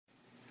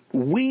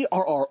We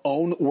are our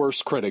own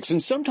worst critics,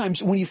 and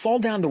sometimes when you fall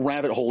down the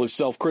rabbit hole of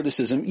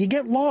self-criticism, you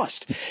get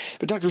lost.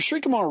 But Dr.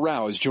 Srikumar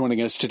Rao is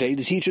joining us today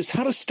to teach us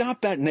how to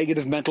stop that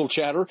negative mental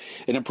chatter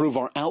and improve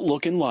our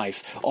outlook in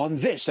life on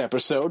this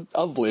episode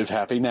of Live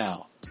Happy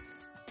Now.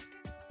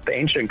 The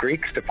ancient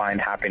Greeks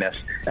defined happiness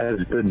as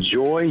the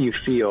joy you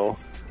feel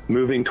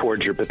moving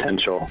towards your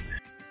potential.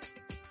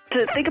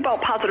 To think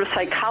about positive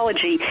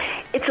psychology,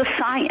 it's a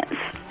science,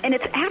 and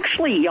it's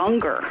actually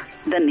younger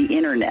than the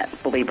internet,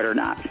 believe it or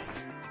not.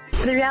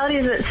 The reality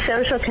is that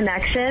social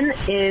connection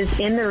is,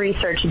 in the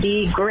research,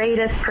 the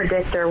greatest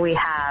predictor we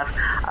have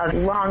of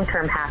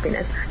long-term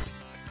happiness.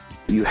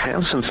 You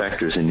have some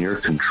factors in your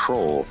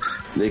control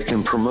that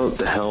can promote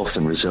the health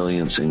and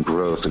resilience and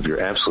growth of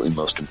your absolutely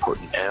most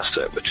important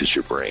asset, which is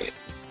your brain.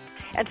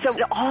 And so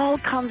it all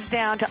comes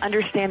down to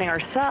understanding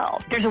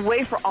ourselves. There's a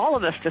way for all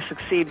of us to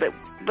succeed,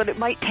 but it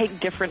might take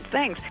different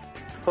things.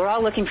 We're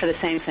all looking for the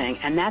same thing,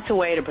 and that's a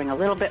way to bring a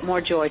little bit more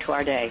joy to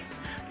our day.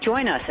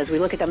 Join us as we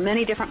look at the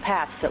many different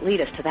paths that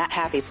lead us to that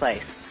happy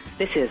place.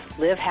 This is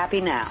Live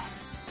Happy Now.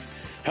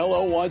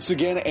 Hello once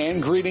again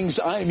and greetings.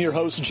 I am your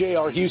host,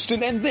 J.R.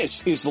 Houston, and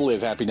this is the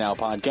Live Happy Now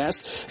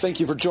podcast. Thank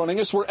you for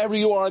joining us wherever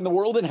you are in the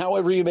world and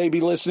however you may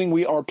be listening.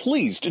 We are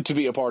pleased to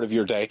be a part of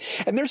your day.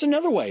 And there's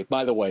another way,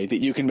 by the way,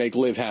 that you can make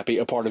Live Happy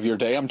a part of your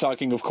day. I'm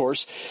talking, of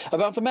course,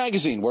 about the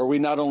magazine, where we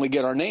not only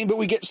get our name, but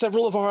we get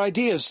several of our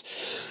ideas.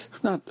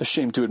 Not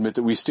ashamed to admit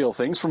that we steal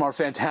things from our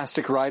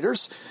fantastic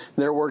writers.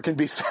 Their work can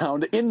be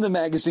found in the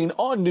magazine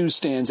on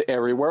newsstands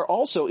everywhere.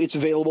 Also, it's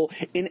available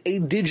in a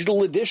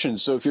digital edition.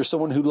 So if you're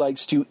someone who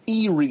likes to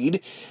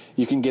e-read,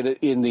 you can get it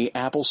in the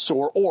Apple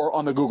Store or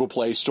on the Google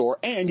Play Store.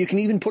 And you can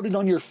even put it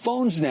on your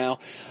phones now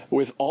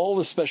with all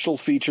the special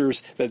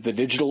features that the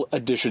digital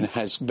edition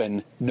has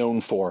been known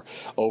for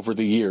over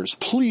the years.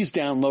 Please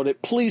download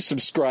it. Please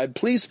subscribe.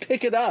 Please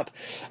pick it up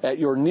at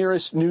your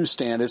nearest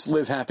newsstand. It's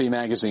Live Happy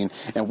Magazine,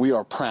 and we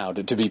are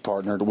proud to be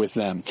partnered with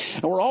them.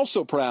 And we're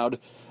also proud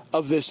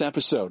of this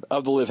episode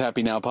of the Live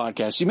Happy Now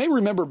podcast. You may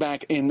remember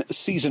back in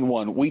season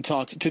 1, we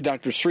talked to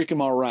Dr.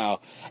 Srikumar Rao,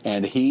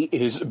 and he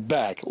is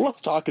back.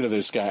 Love talking to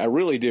this guy. I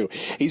really do.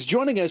 He's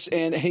joining us,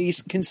 and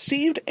he's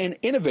conceived and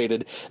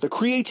innovated the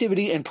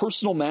Creativity and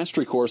Personal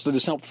Mastery course that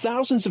has helped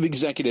thousands of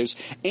executives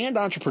and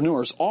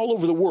entrepreneurs all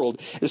over the world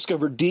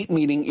discover deep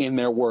meaning in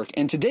their work.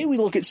 And today we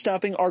look at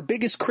stopping our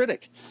biggest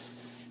critic,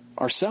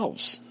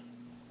 ourselves.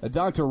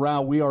 Dr.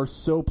 Rao, we are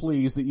so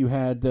pleased that you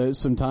had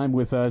some time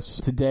with us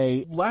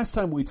today. Last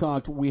time we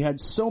talked, we had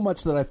so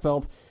much that I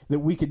felt that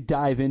we could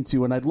dive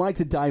into, and I'd like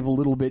to dive a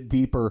little bit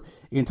deeper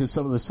into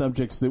some of the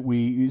subjects that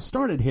we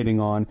started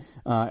hitting on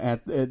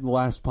at the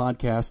last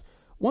podcast.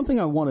 One thing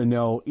I want to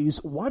know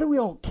is, why do we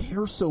all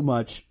care so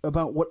much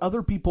about what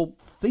other people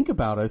think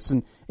about us,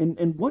 and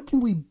what can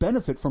we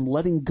benefit from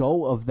letting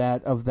go of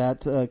that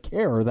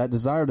care or that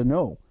desire to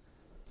know?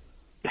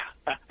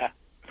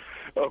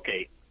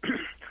 Okay.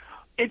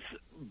 It's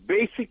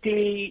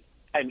basically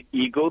an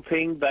ego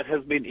thing that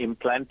has been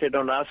implanted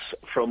on us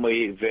from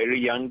a very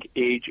young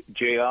age,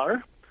 JR.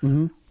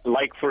 Mm-hmm.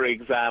 Like, for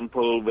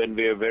example, when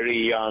we are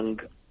very young,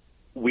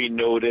 we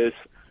notice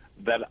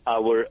that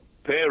our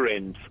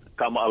parents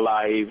come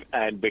alive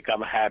and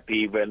become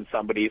happy when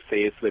somebody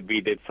says that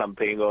we did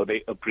something or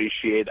they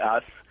appreciate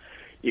us.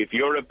 If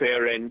you're a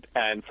parent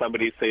and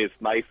somebody says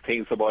nice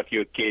things about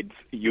your kids,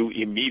 you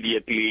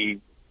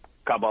immediately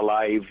come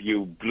alive,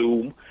 you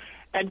bloom.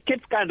 And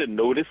kids kind of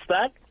notice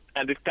that,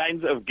 and it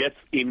kind of gets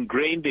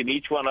ingrained in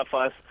each one of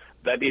us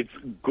that it's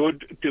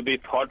good to be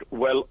thought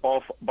well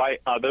of by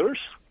others.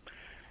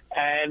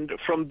 And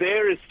from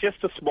there, it's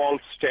just a small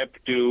step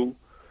to,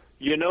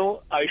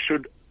 I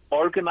should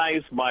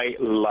organize my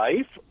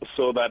life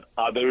so that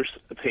others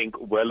think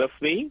well of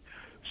me.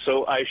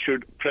 So I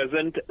should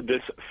present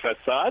this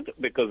facade,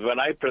 because when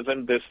I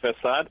present this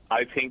facade,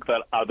 I think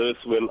that others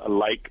will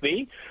like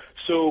me.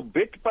 So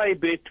bit by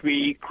bit,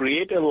 we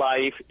create a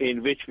life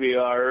in which we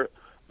are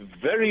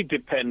very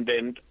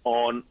dependent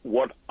on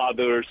what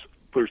others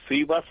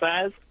perceive us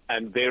as,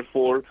 and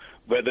therefore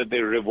whether they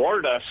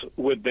reward us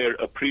with their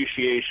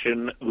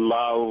appreciation,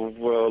 love,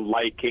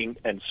 liking,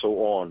 and so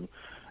on.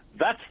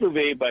 That's the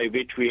way by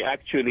which we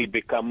actually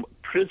become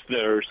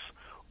prisoners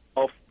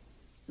of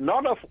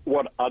not of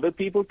what other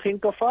people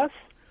think of us,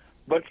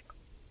 but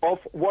of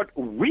what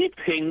we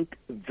think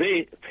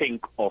they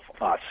think of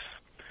us.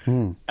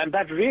 And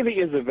that really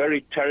is a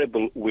very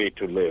terrible way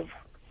to live.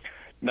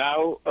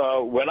 Now,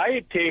 when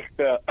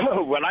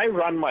I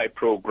run my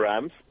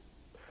programs,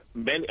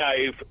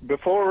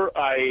 before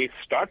I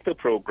start the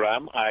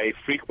program, I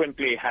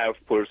frequently have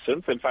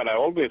persons, in fact, I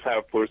always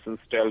have persons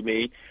tell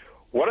me,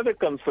 what are the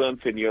concerns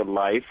in your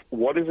life?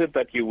 What is it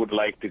that you would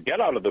like to get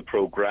out of the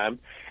program?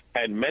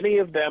 And many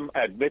of them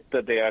admit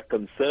that they are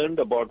concerned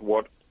about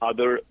what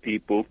other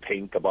people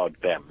think about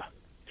them.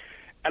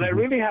 And I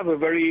really have a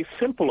very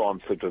simple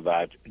answer to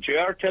that.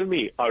 JR, tell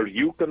me, are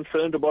you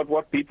concerned about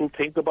what people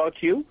think about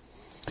you?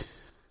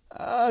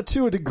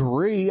 To a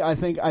degree, I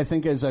think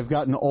as I've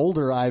gotten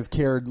older, I've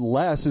cared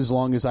less as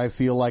long as I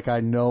feel like I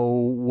know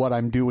what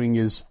I'm doing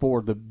is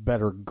for the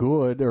better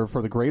good or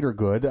for the greater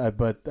good. To a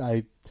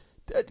degree.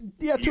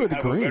 You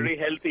have a very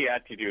healthy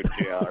attitude,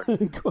 JR.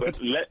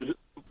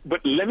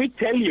 But let me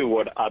tell you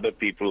what other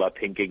people are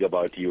thinking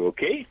about you,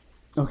 okay?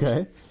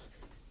 Okay.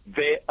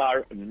 They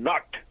are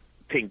not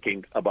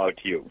thinking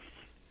about you.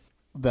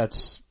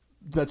 That's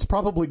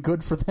probably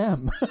good for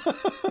them.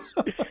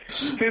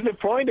 See, the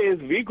point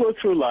is we go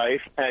through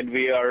life and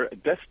we are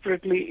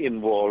desperately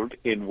involved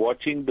in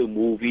watching the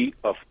movie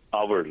of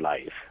our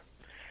life.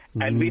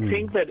 And we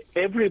think that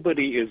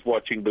everybody is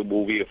watching the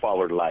movie of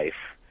our life.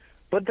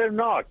 But they're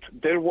not.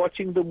 They're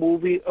watching the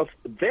movie of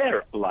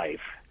their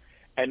life.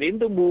 And in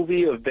the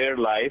movie of their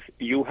life,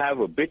 you have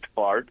a bit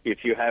part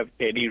if you have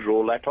any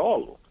role at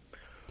all.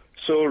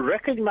 So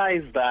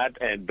recognize that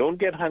and don't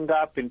get hung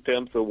up in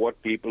terms of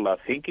what people are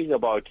thinking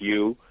about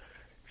you.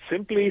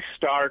 Simply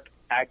start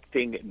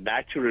acting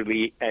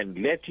naturally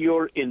and let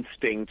your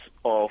instincts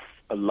of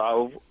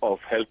love, of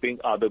helping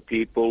other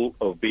people,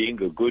 of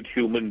being a good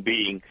human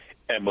being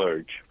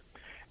emerge.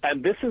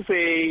 And this is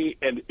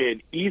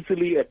an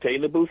easily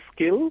attainable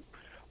skill.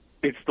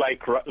 It's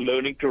like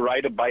learning to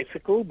ride a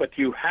bicycle, but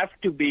you have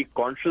to be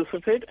conscious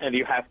of it and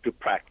you have to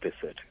practice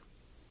it.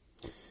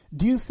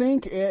 Do you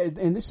think,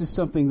 and this is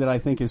something that I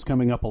think is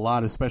coming up a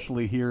lot,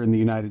 especially here in the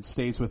United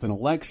States with an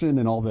election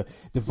and all the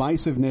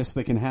divisiveness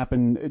that can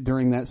happen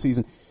during that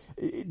season,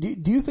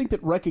 do you think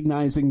that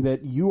recognizing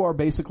that you are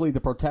basically the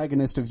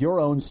protagonist of your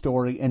own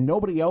story and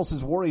nobody else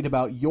is worried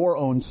about your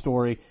own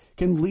story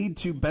can lead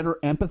to better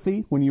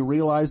empathy when you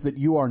realize that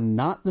you are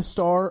not the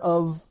star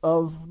of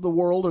the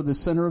world or the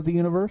center of the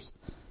universe?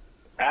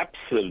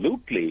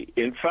 Absolutely.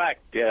 In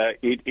fact,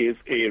 it is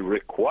a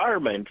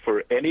requirement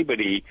for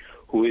anybody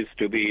who is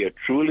to be a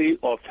truly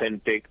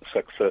authentic,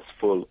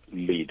 successful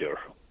leader.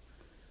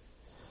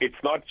 It's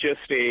not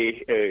just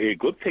a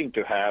good thing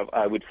to have.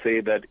 I would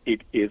say that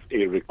it is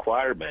a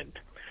requirement.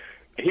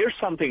 Here's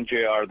something,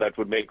 JR, that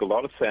would make a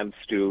lot of sense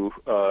to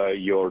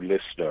your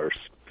listeners.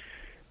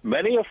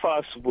 Many of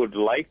us would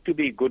like to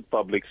be good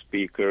public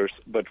speakers,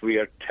 but we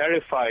are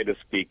terrified of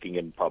speaking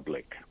in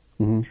public.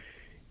 Mm-hmm.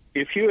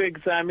 If you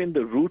examine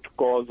the root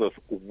cause of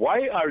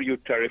why are you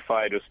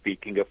terrified of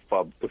speaking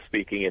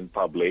in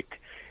public,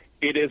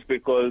 it is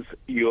because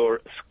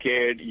you're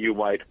scared you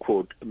might,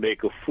 quote,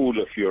 make a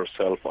fool of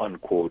yourself,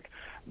 unquote,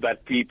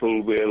 that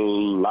people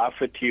will laugh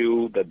at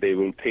you, that they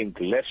will think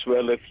less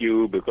well of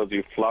you because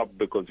you flopped,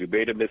 because you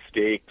made a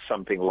mistake,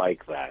 something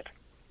like that.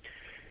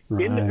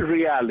 Right. In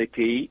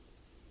reality,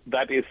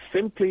 that is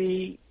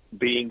simply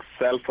being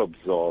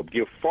self-absorbed.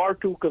 You're far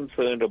too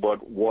concerned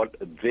about what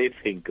they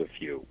think of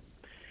you.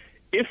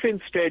 If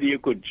instead you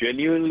could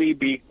genuinely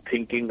be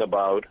thinking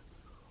about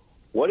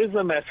what is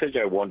the message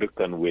I want to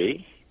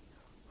convey,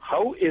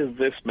 how is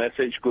this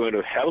message going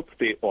to help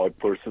the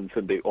persons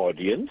in the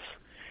audience?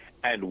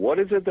 And what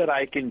is it that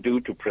I can do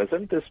to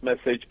present this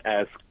message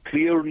as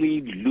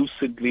clearly,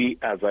 lucidly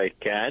as I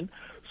can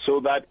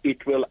so that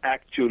it will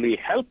actually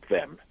help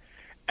them?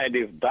 And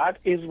if that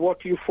is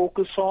what you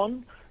focus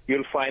on,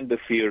 you'll find the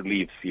fear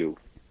leaves you.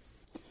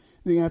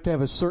 You have to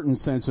have a certain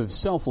sense of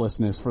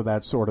selflessness for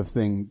that sort of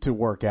thing to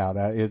work out.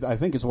 I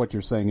think it's what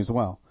you're saying as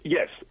well.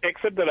 Yes,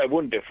 except that I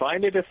wouldn't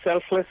define it as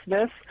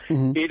selflessness.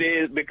 Mm-hmm. It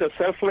is because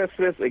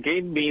selflessness,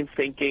 again, means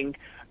thinking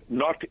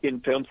not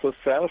in terms of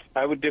self.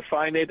 I would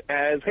define it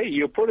as, hey,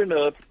 you're put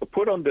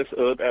on this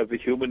earth as a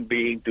human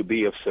being to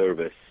be of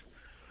service.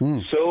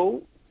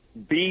 So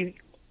be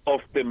of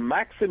the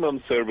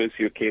maximum service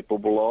you're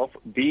capable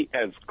of. Be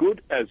as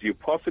good as you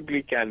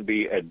possibly can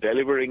be at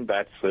delivering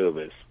that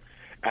service.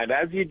 And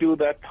as you do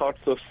that, thoughts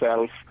of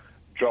self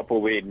drop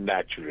away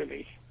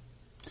naturally.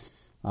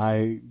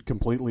 I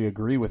completely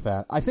agree with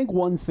that. I think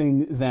one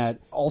thing that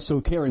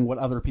also caring what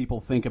other people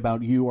think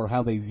about you or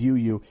how they view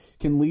you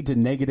can lead to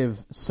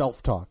negative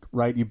self-talk,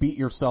 right? You beat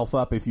yourself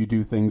up if you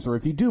do things, or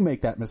if you do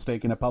make that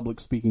mistake in a public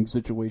speaking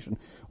situation,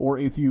 or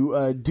if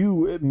you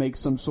do make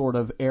some sort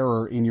of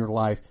error in your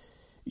life,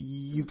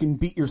 you can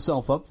beat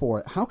yourself up for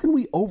it. How can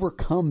we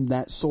overcome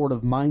that sort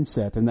of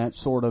mindset and that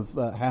sort of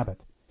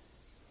habit?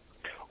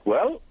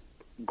 Well,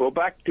 go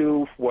back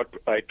to what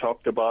I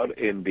talked about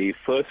in the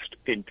first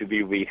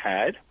interview we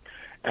had,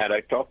 and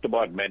I talked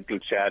about mental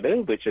chatter,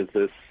 which is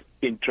this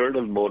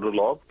internal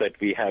monologue that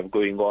we have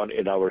going on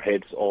in our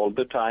heads all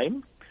the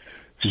time.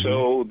 Mm-hmm.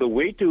 So the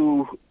way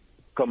to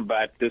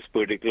combat this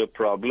particular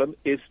problem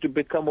is to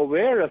become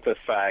aware of the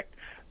fact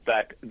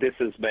that this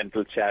is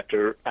mental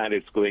chatter and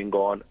it's going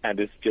on and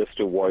it's just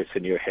a voice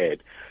in your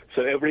head.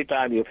 So every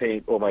time you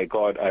think, oh, my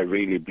God, I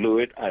really blew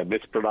it, I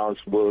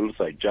mispronounced words,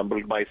 I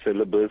jumbled my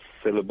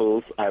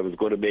syllables, I was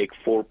going to make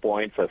 4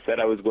 points, I said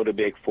I was going to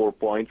make 4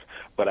 points,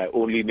 but I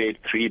only made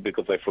 3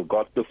 because I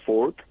forgot the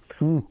 4th.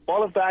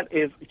 All of that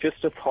is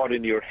just a thought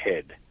in your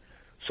head.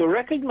 So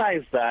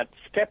recognize that,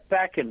 step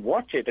back and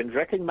watch it, and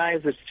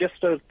recognize it's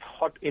just a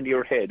thought in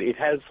your head. It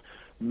has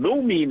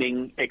no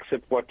meaning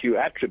except what you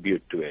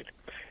attribute to it.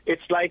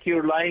 It's like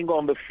you're lying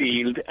on the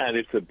field and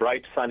it's a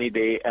bright sunny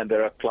day and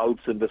there are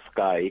clouds in the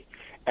sky,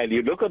 and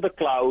you look at the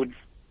clouds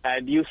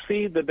and you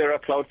see that there are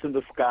clouds in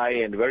the sky,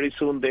 and very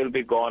soon they'll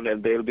be gone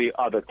and there'll be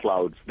other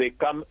clouds. They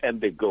come and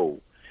they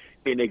go.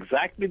 In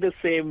exactly the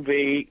same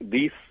way,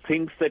 these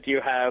things that you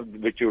have,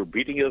 which you're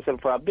beating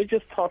yourself up, they're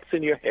just thoughts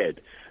in your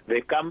head.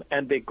 They come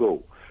and they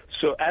go.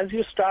 So as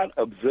you start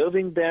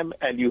observing them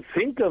and you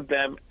think of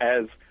them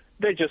as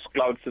they're just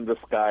clouds in the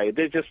sky,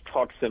 they're just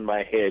thoughts in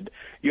my head,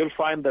 you'll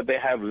find that they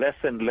have less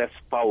and less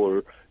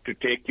power to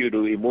take you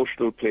to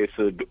emotional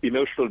places,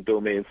 emotional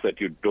domains that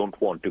you don't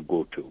want to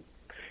go to.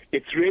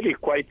 It's really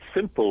quite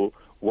simple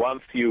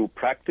once you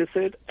practice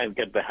it and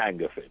get the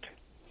hang of it.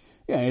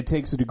 Yeah, it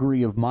takes a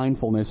degree of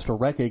mindfulness to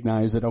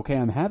recognize that, okay,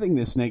 I'm having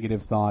this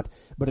negative thought,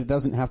 but it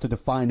doesn't have to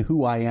define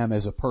who I am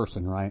as a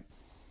person, right?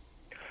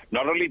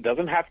 Not only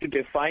doesn't have to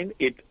define,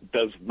 it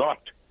does not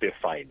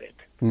define it.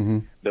 Mm-hmm.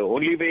 The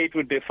only way it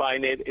would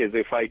define it is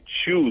if I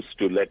choose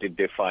to let it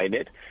define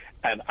it,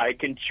 and I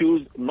can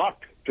choose not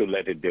to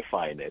let it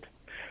define it.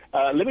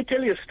 Let me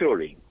tell you a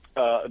story.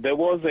 There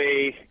was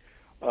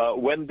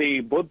when the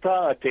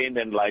Buddha attained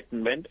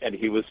enlightenment and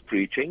he was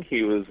preaching,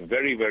 he was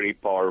very, very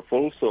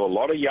powerful. So a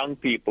lot of young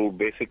people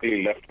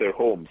basically left their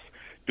homes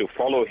to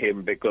follow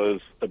him because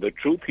the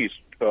truth he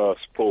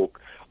spoke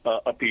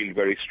appealed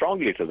very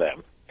strongly to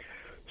them.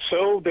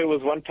 So there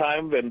was one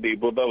time when the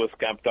Buddha was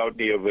camped out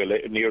near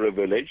a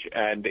village,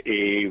 and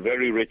a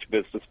very rich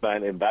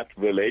businessman in that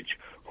village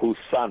whose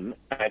son,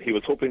 and he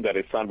was hoping that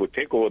his son would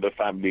take over the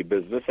family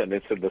business, and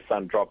instead the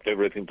son dropped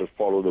everything to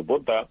follow the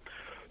Buddha.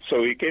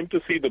 So he came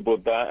to see the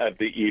Buddha at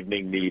the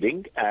evening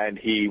meeting, and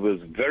he was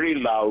very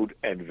loud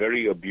and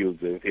very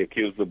abusive. He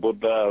accused the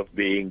Buddha of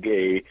being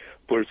a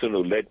person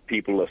who led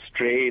people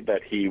astray,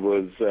 that he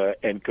was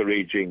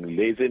encouraging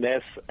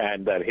laziness,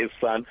 and that his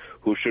son,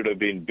 who should have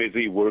been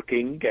busy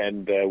working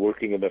and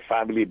working in the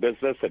family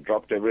business, had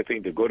dropped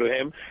everything to go to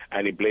him,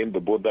 and he blamed the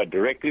Buddha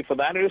directly for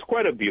that. It was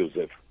quite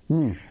abusive.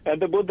 And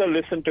the Buddha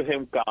listened to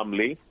him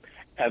calmly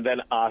and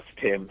then asked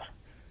him,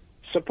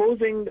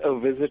 supposing a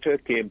visitor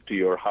came to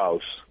your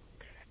house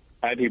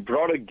and he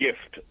brought a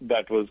gift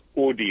that was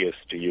odious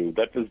to you,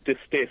 that was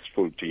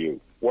distasteful to you,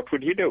 what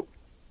would you do?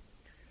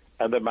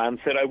 And the man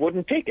said, I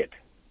wouldn't take it.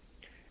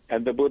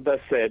 And the Buddha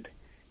said,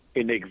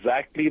 in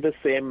exactly the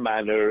same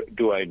manner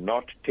do I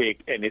not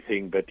take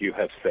anything that you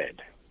have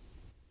said.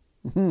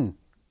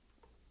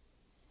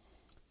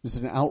 It's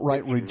an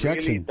outright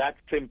rejection. Really that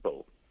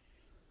simple.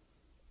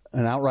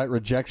 An outright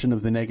rejection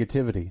of the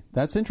negativity.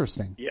 That's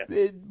interesting. Yes.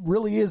 It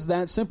really is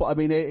that simple. I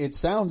mean, it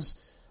sounds,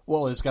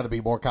 well, it's got to be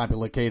more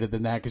complicated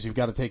than that because you've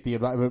got to take the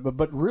advice.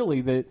 But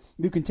really,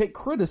 you can take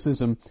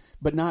criticism,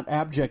 but not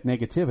abject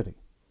negativity.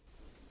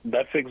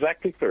 That's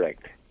exactly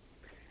correct.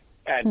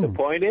 And the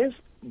point is,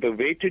 the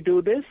way to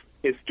do this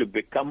is to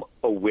become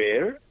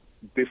aware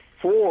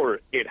before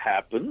it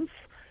happens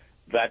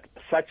that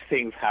such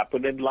things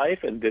happen in life,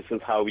 and this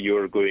is how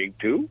you're going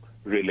to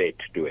relate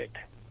to it.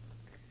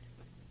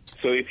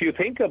 So if you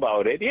think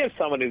about it, yes,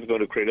 someone is going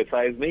to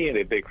criticize me, and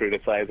if they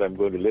criticize, I'm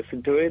going to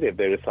listen to it. If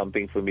there is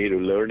something for me to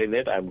learn in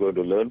it, I'm going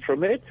to learn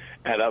from it,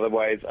 and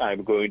otherwise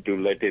I'm going to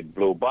let it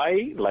blow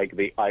by like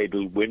the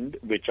idle wind,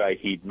 which I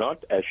heed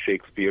not, as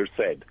Shakespeare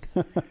said.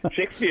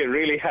 Shakespeare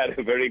really had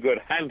a very good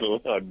handle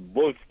on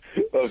most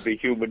of the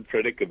human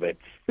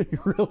predicaments. He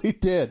really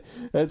did.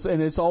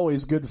 And it's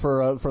always good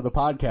for the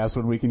podcast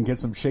when we can get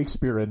some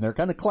Shakespeare in there,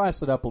 kind of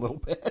class it up a little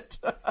bit.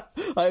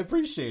 I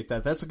appreciate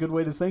that. That's a good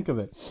way to think of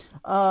it.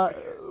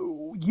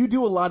 You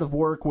do a lot of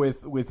work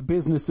with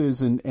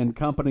businesses and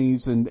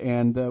companies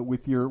and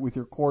with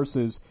your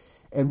courses.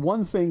 And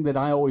one thing that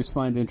I always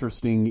find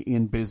interesting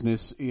in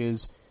business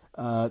is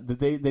that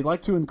they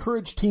like to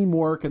encourage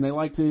teamwork, and they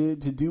like to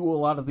do a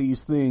lot of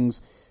these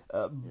things.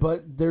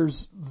 But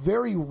there's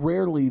very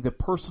rarely the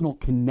personal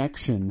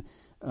connection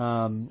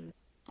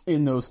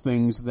in those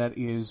things that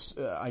is,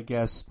 I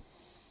guess,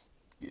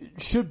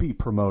 should be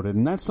promoted.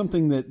 And that's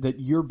something that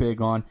you're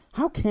big on.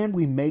 How can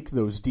we make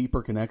those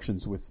deeper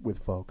connections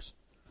with folks?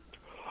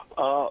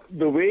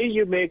 The way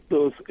you make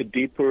those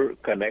deeper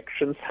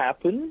connections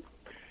happen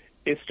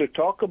is to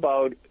talk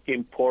about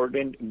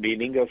important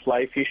meaning of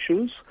life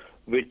issues,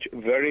 which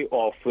very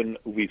often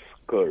we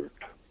skirt.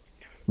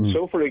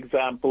 So, for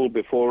example,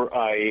 before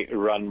I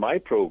run my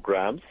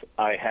programs,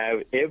 I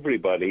have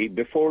everybody,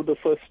 before the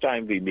first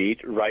time we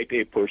meet, write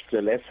a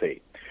personal essay.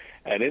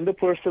 And in the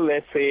personal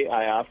essay,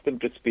 I ask them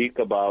to speak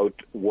about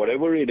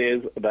whatever it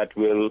is that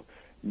will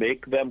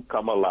make them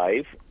come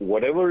alive,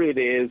 whatever it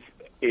is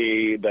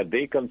that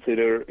they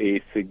consider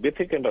a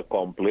significant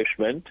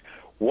accomplishment.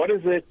 What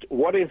is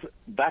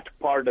that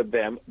part of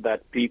them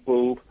that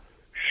people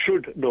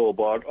should know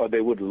about, or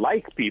they would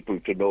like people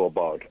to know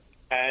about?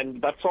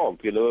 And that's all.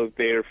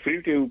 They're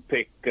free to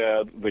pick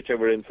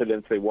whichever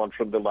incidents they want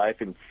from their life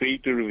and free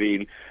to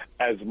reveal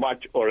as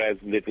much or as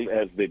little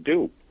as they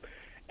do.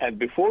 And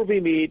before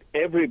we meet,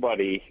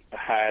 everybody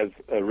has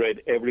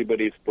read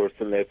everybody's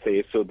personal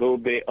essay. So though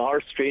they are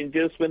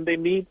strangers when they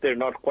meet, they're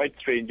not quite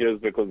strangers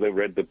because they've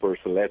read the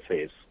personal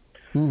essays.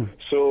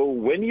 So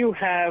when you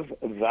have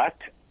that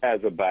as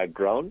a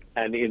background,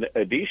 and in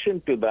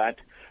addition to that,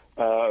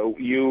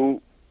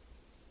 you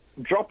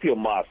drop your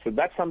mask. So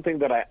that's something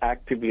that I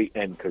actively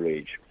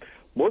encourage.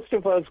 Most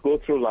of us go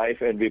through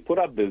life and we put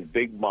up this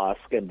big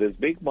mask, and this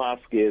big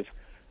mask is,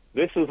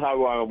 this is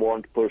how I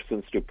want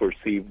persons to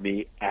perceive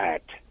me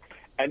at.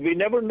 And we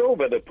never know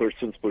whether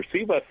persons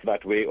perceive us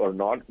that way or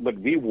not, but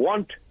we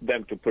want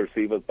them to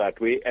perceive us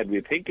that way, and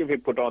we think if we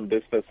put on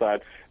this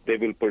facade, they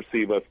will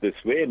perceive us this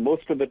way, and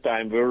most of the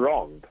time we're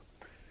wrong.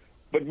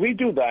 But we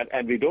do that,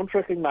 and we don't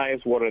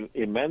recognize what an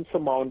immense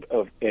amount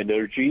of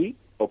energy,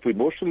 of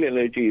emotional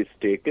energy is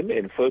taken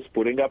in first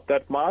putting up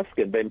that mask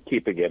and then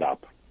keeping it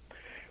up.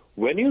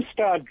 When you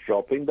start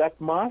dropping that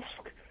mask,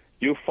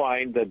 you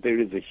find that there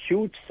is a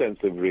huge sense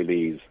of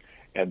release.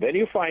 And then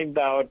you find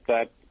out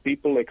that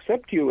people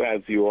accept you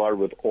as you are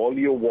with all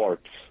your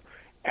warts.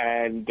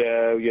 And,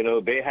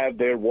 they have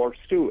their warts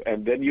too.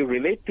 And then you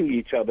relate to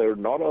each other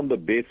not on the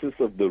basis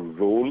of the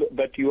role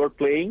that you are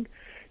playing.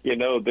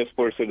 This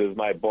person is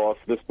my boss,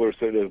 this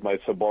person is my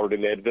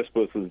subordinate, this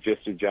person is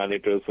just a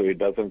janitor, so he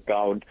doesn't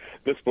count,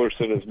 this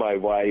person is my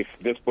wife,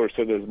 this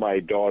person is my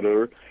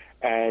daughter,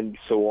 and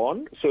so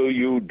on. So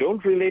you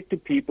don't relate to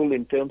people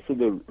in terms of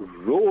the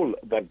role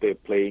that they're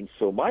playing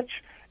so much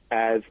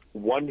as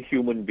one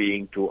human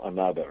being to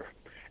another.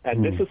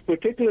 And this is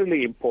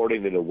particularly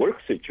important in a work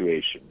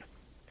situation.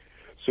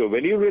 So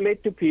when you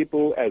relate to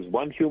people as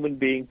one human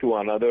being to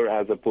another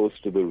as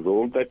opposed to the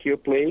role that you're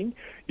playing,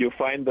 you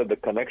find that the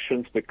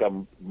connections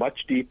become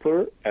much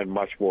deeper and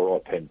much more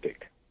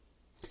authentic.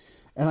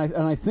 And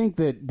I think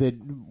that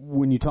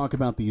when you talk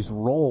about these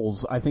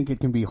roles, I think it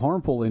can be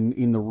harmful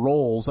in the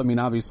roles. I mean,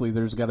 obviously,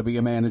 there's got to be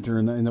a manager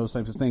and those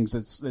types of things.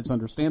 It's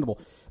understandable.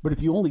 But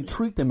if you only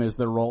treat them as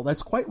their role,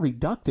 that's quite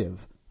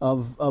reductive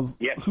of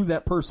yes. who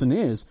that person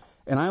is.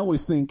 And I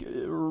always think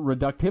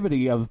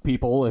reductivity of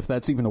people, if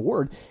that's even a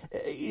word,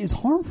 is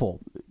harmful.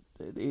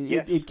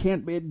 Yes. It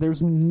can't.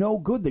 There's no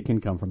good that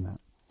can come from that.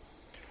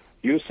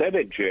 You said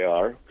it,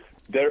 JR.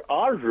 There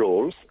are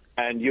roles,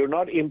 and you're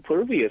not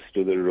impervious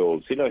to the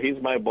roles.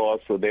 He's my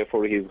boss, so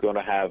therefore he's going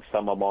to have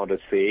some amount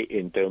of say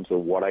in terms of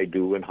what I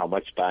do and how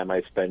much time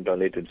I spend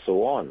on it and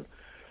so on.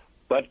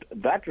 But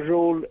that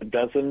role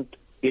doesn't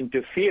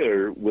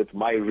interfere with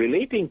my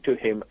relating to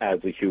him as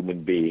a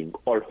human being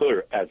or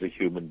her as a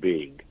human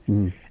being.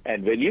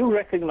 And when you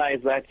recognize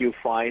that, you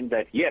find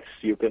that, yes,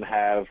 you can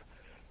have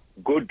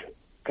good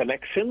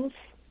connections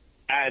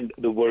and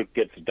the work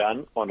gets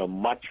done on a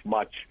much,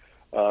 much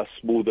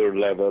smoother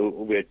level,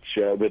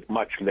 with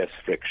much less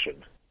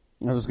friction.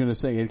 I was going to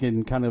say, it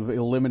can kind of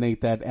eliminate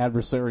that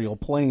adversarial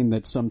plane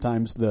that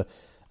sometimes the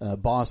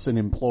boss and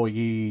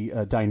employee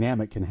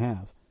dynamic can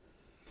have.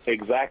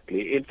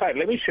 Exactly. In fact,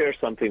 let me share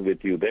something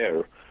with you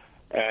there.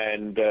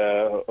 And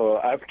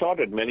I've taught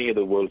at many of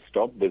the world's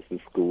top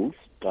business schools.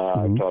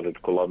 I've taught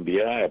at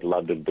Columbia, at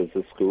London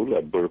Business School,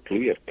 at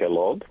Berkeley, at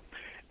Kellogg.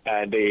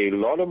 And a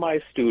lot of my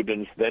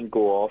students then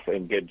go off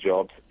and get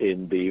jobs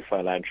in the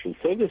financial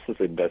services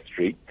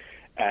industry.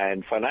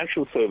 And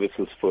financial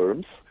services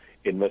firms,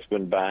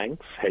 investment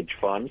banks, hedge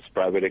funds,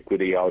 private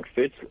equity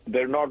outfits,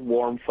 they're not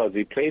warm,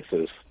 fuzzy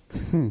places.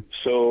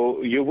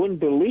 So you wouldn't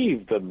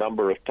believe the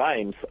number of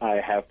times I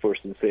have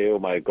persons say, oh,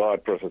 my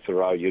God, Professor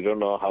Rao, you don't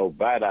know how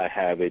bad I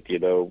have it.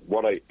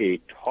 What a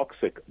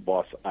toxic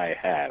boss I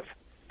have.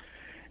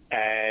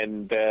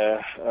 And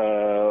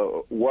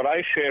what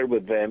I share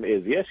with them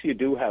is, yes, you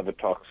do have a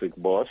toxic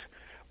boss,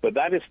 but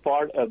that is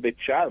part of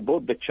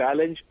both the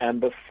challenge and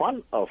the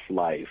fun of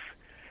life.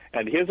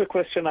 And here's a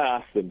question I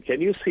ask them.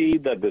 Can you see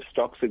that this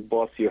toxic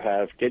boss you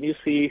have, can you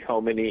see how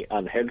many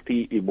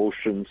unhealthy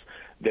emotions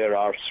there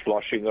are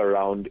sloshing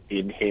around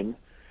in him?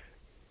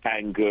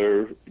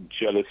 Anger,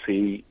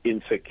 jealousy,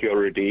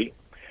 insecurity.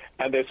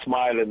 And they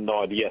smile and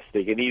nod. Yes,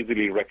 they can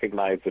easily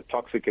recognize the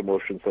toxic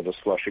emotions that are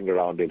sloshing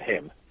around in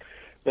him.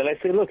 Then I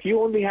say, look, you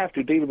only have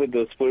to deal with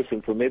this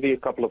person for maybe a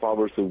couple of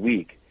hours a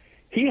week.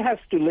 He has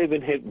to live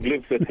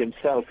with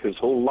himself his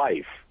whole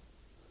life.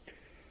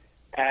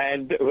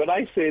 And when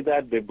I say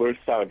that, they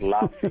burst out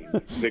laughing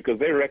because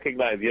they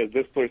recognize, yes,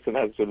 this person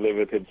has to live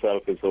with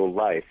himself his whole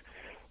life.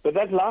 But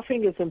that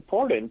laughing is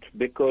important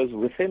because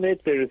within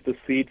it there is the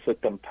seeds of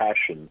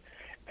compassion.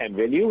 And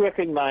when you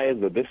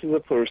recognize that this is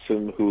a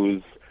person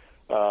who's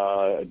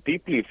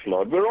deeply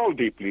flawed, we're all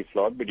deeply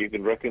flawed, but you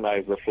can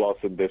recognize the flaws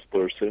in this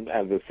person.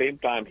 At the same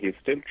time, he's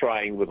still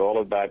trying with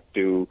all of that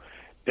to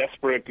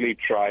desperately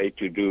try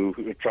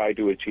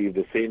to achieve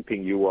the same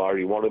thing you are.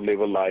 You want to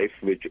live a life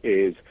which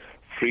is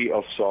free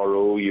of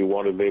sorrow. You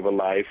want to live a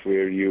life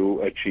where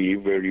you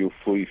achieve, where you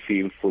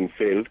feel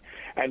fulfilled.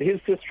 And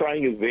he's just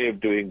trying his way of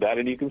doing that.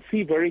 And you can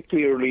see very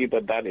clearly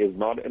that that is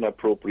not an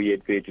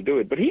appropriate way to do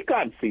it. But he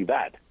can't see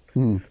that.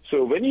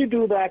 So when you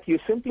do that, you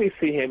simply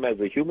see him as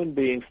a human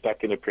being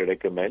stuck in a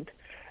predicament.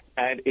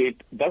 And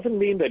it doesn't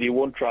mean that you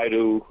won't try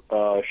to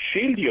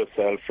shield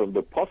yourself from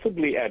the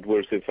possibly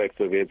adverse effects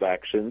of his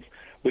actions,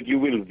 but you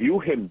will view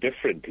him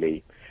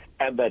differently.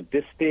 And that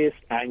distaste,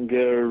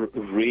 anger,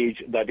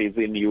 rage that is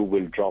in you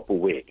will drop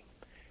away.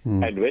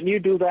 And when you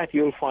do that,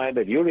 you'll find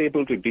that you're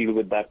able to deal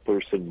with that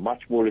person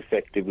much more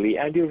effectively,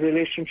 and your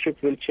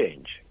relationship will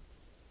change.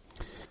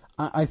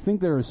 I think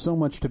there is so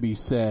much to be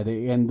said,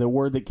 and the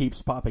word that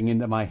keeps popping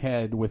into my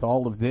head with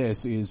all of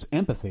this is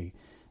empathy.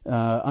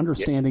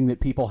 Understanding that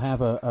people have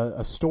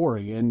a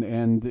story,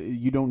 and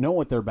you don't know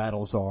what their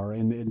battles are,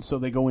 and so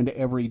they go into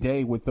every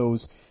day with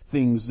those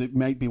things that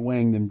might be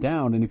weighing them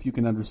down, and if you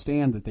can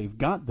understand that they've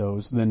got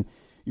those, then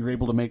you're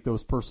able to make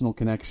those personal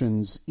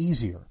connections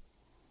easier.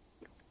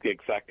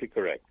 Exactly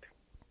correct.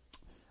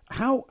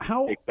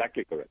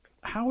 Exactly correct.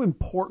 How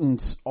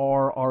important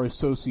are our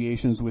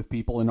associations with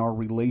people and our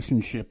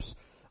relationships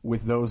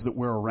with those that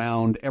we're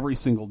around every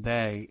single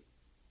day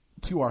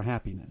to our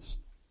happiness?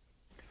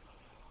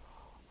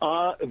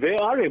 They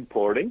are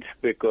important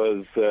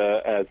because,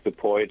 as the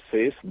poet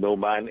says, no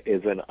man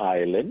is an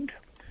island.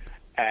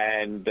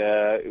 And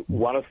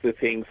one of the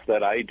things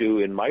that I do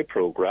in my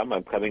program,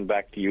 I'm coming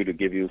back to you to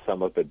give you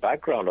some of the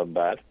background on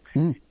that,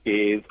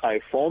 is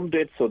I formed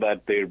it so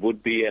that there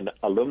would be an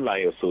alumni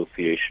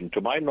association. To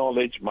my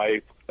knowledge,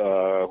 my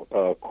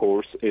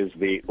course is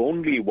the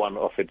only one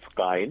of its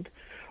kind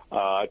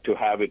to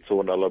have its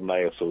own alumni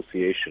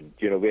association.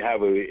 You know, we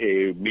have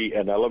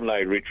an alumni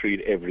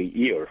retreat every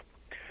year.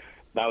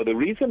 Now, the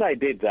reason I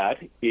did that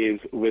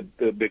is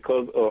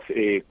because of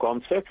a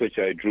concept which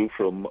I drew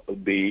from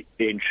the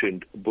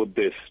ancient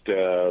Buddhist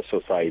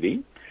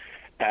society.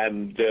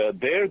 And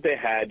there they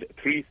had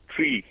three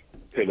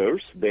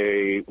pillars.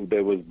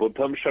 There was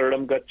Buddham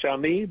Sharanam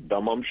Gacchami,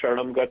 Dhammam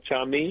Sharanam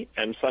Gacchami,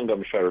 and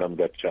Sangham Sharanam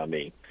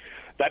Gacchami.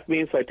 That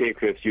means I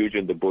take refuge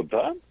in the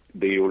Buddha,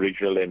 the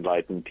original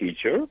enlightened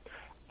teacher.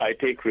 I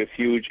take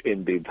refuge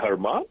in the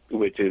Dharma,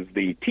 which is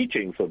the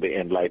teachings of the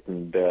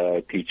enlightened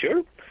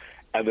teacher.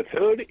 And the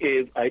third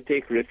is I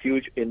take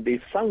refuge in the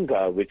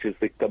Sangha, which is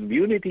the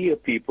community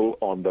of people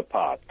on the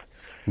path.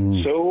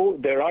 So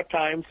there are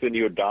times when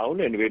you're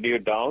down, and when you're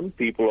down,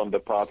 people on the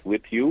path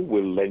with you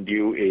will lend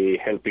you a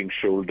helping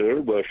shoulder,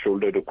 a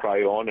shoulder to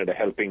cry on, and a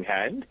helping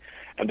hand.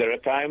 And there are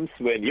times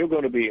when you're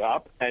going to be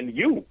up, and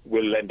you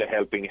will lend a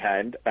helping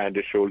hand and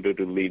a shoulder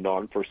to lean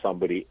on for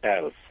somebody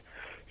else.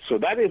 So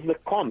that is the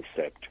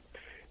concept.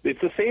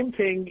 It's the same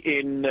thing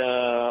in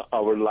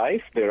our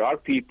life. There are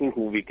people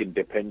who we can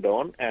depend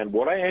on, and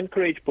what I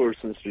encourage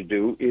persons to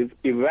do is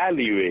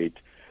evaluate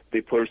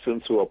the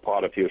persons who are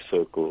part of your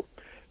circle.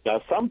 Now,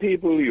 some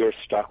people you're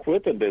stuck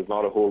with, and there's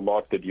not a whole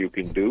lot that you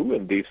can do,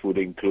 and these would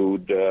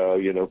include,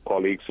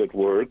 colleagues at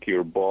work,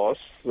 your boss,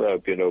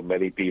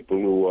 many people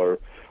who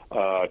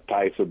are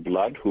ties of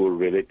blood, who are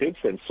relatives,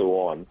 and so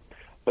on.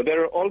 But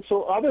there are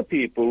also other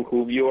people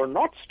whom you are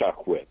not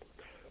stuck with.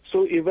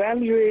 So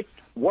evaluate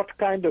what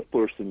kind of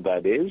person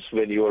that is.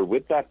 When you are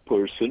with that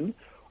person,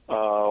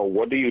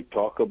 what do you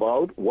talk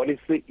about? What is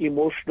the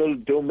emotional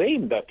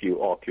domain that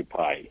you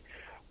occupy?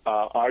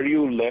 Are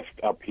you left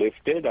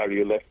uplifted? Are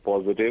you left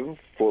positive,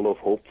 full of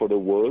hope for the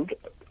world?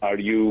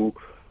 Do you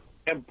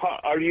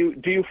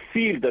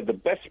feel that the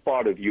best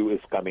part of you is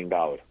coming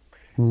out?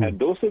 And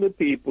those are the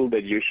people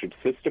that you should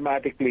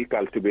systematically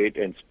cultivate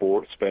and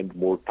spend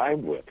more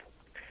time with.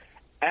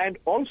 And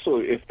also,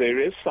 if there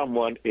is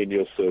someone in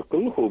your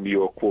circle whom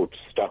you are, quote,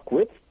 stuck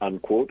with,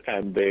 unquote,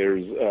 and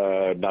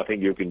there's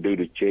nothing you can do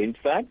to change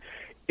that,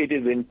 it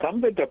is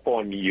incumbent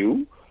upon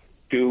you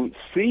to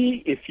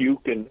see if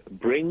you can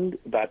bring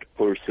that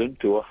person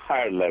to a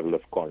higher level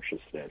of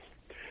consciousness.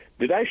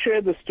 Did I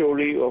share the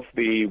story of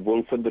the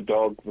wolf and the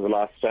dog the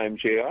last time,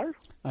 JR?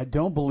 I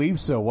don't believe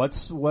so.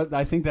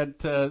 I think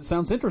that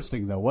sounds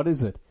interesting, though. What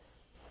is it?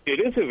 It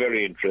is a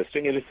very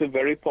interesting, and it's a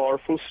very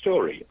powerful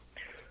story.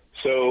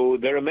 So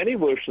there are many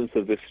versions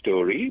of this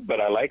story, but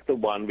I like the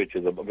one which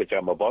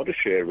I'm about to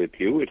share with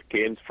you. It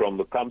comes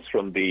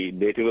from the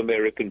Native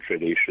American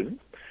tradition,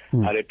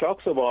 and it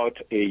talks about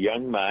a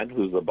young man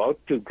who's about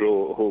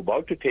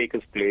to take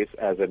his place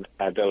as an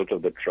adult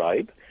of the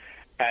tribe,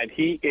 and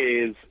he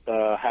is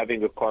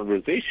having a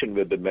conversation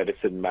with the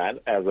medicine man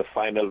as a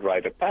final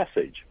rite of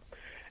passage.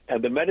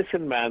 And the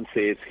medicine man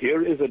says,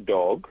 "Here is a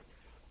dog,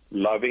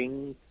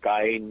 loving,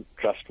 kind,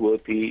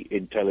 trustworthy,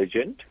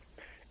 intelligent.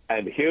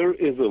 And here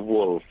is a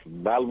wolf,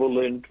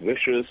 malevolent,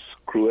 vicious,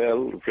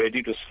 cruel,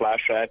 ready to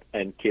slash at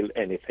and kill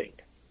anything.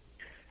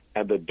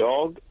 And the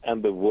dog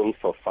and the wolf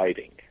are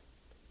fighting.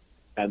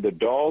 And the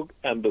dog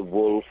and the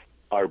wolf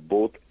are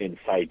both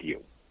inside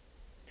you."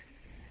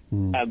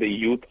 And the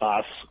youth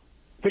asks,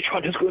 "Which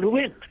one is going to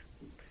win?"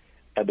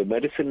 And the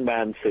medicine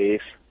man says,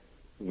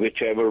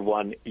 "Whichever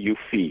one you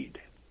feed."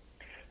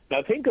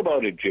 Now think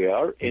about it,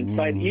 JR.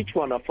 Inside each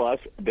one of us,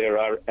 there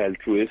are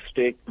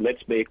altruistic,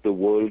 let's make the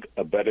world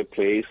a better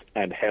place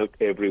and help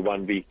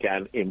everyone we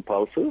can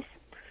impulses.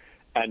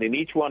 And in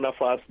each one of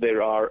us,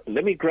 there are,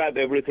 let me grab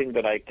everything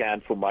that I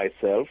can for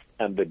myself,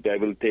 and the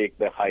devil take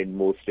the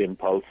hindmost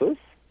impulses.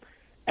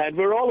 And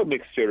we're all a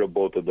mixture of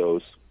both of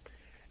those.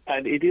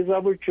 and it is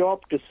our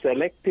job to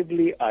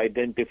selectively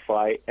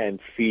identify and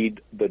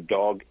feed the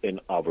dog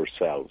in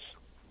ourselves.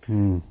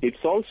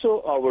 It's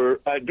also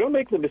don't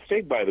make the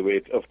mistake, by the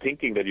way, of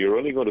thinking that you're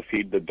only going to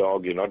feed the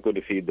dog, you're not going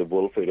to feed the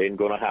wolf. It ain't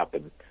going to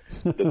happen.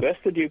 The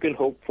best that you can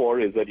hope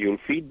for is that you'll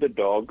feed the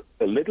dog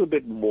a little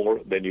bit more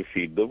than you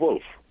feed the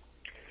wolf.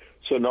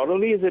 So not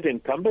only is it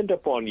incumbent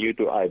upon you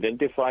to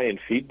identify and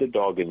feed the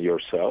dog in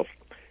yourself,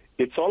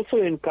 it's also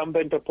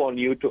incumbent upon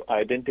you to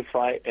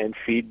identify and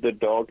feed the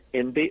dog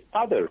in the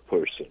other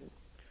person.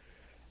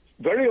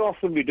 Very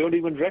often we don't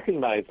even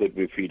recognize that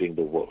we're feeding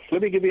the wolf.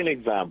 Let me give you an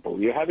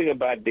example. You're having a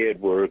bad day at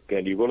work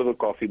and you go to the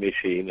coffee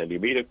machine and you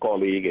meet a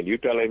colleague and you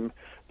tell him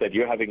that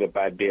you're having a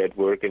bad day at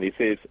work and he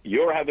says,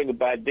 you're having a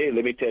bad day,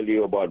 let me tell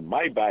you about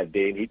my bad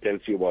day, and he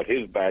tells you about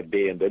his bad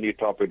day, and then you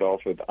top it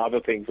off with other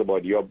things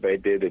about your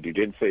bad day that you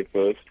didn't say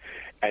first,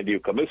 and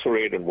you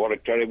commiserate on what a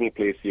terrible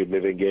place you're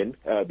living in,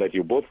 that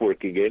you're both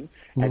working in,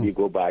 and you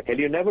go back. And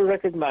you never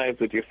recognize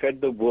that you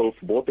fed the wolf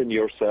both in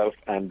yourself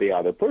and the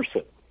other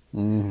person.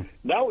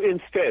 Now,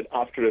 instead,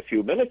 after a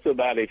few minutes of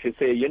that, if you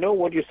say, you know,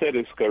 what you said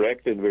is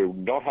correct and we're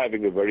not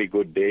having a very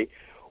good day,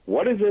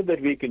 what is it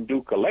that we can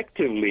do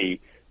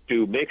collectively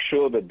to make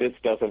sure that this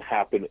doesn't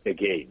happen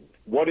again?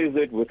 What is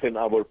it within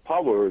our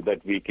power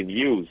that we can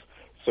use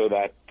so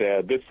that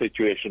this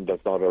situation does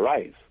not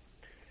arise?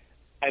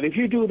 And if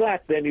you do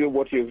that, then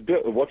what you've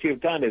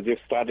done is you've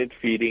started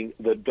feeding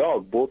the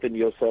dog, both in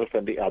yourself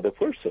and the other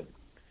person.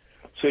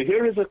 So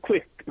here is a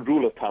quick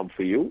rule of thumb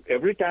for you.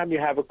 Every time you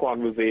have a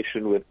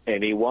conversation with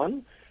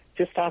anyone,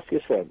 just ask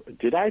yourself,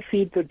 did I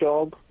feed the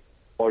dog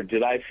or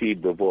did I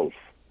feed the wolf?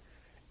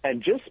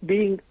 And just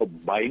being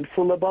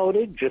mindful about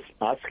it, just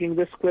asking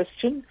this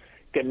question,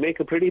 can make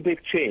a pretty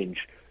big change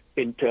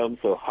in terms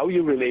of how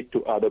you relate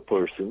to other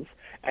persons.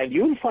 And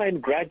you'll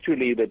find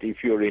gradually that if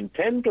you're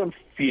intent on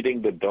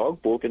feeding the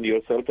dog, both in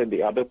yourself and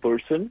the other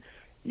person,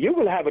 you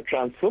will have a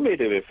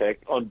transformative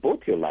effect on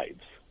both your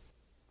lives.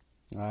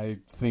 I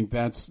think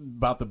that's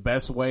about the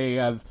best way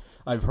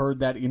I've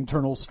heard that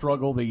internal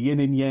struggle, the yin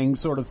and yang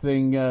sort of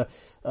thing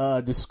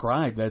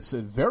described. That's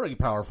a very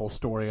powerful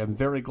story. I'm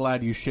very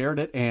glad you shared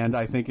it, and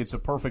I think it's a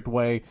perfect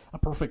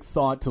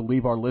thought to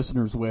leave our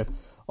listeners with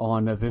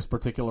on this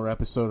particular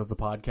episode of the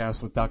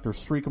podcast with Dr.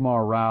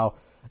 Srikumar Rao.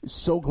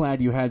 So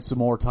glad you had some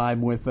more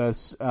time with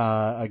us.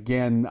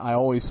 Again, I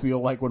always feel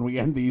like when we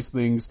end these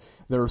things,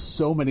 there are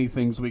so many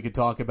things we could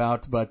talk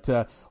about, but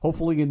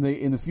hopefully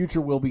in the future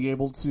we'll be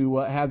able to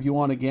have you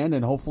on again,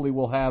 and hopefully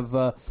we'll have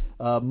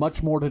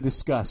much more to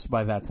discuss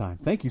by that time.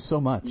 Thank you so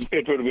much.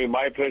 It would be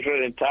my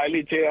pleasure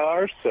entirely,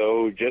 JR.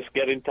 So just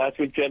get in touch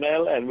with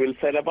Janelle, and we'll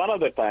set up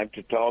another time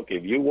to talk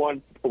if you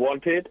want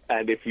it,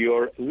 and if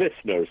your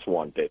listeners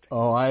want it.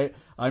 Oh,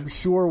 I'm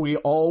sure we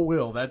all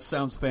will. That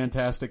sounds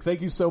fantastic.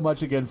 Thank you so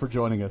much again for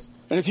joining us.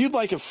 And if you'd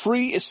like a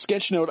free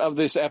sketch note of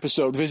this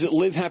episode, visit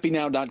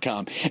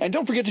livehappynow.com. And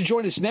don't forget to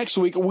join us next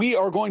week. We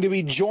are going to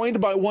be joined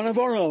by one of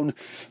our own,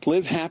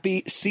 Live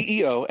Happy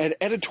CEO and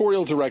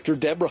editorial director,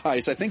 Deborah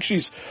Heiss. I think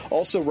she's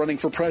also running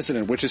for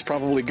president, which is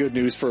probably good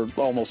news for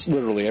almost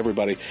literally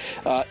everybody.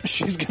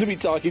 She's going to be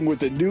talking with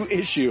the new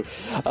issue,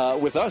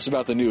 with us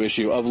about the new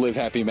issue of Live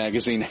Happy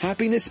magazine,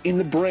 Happiness in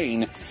the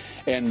Brain,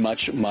 and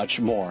much, much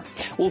more.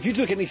 Well, if you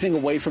took anything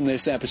away from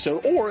this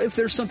episode, or if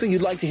there's something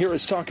you'd like to hear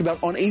us talk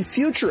about on a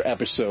future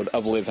episode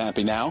of Live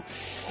Happy Now,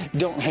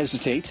 don't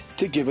hesitate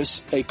to give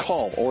us a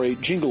call or a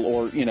jingle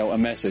or, a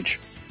message,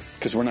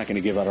 because we're not going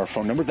to give out our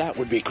phone number. That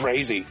would be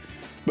crazy.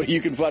 But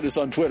you can find us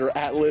on Twitter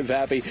at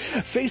LiveHappy,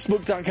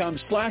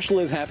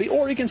 Facebook.com/LiveHappy,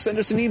 or you can send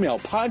us an email,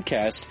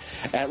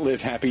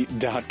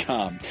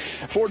 podcast@livehappy.com.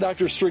 For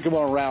Dr.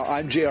 Srikumar Rao,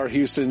 I'm J.R.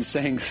 Houston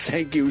saying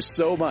thank you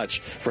so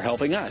much for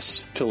helping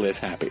us to live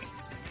happy.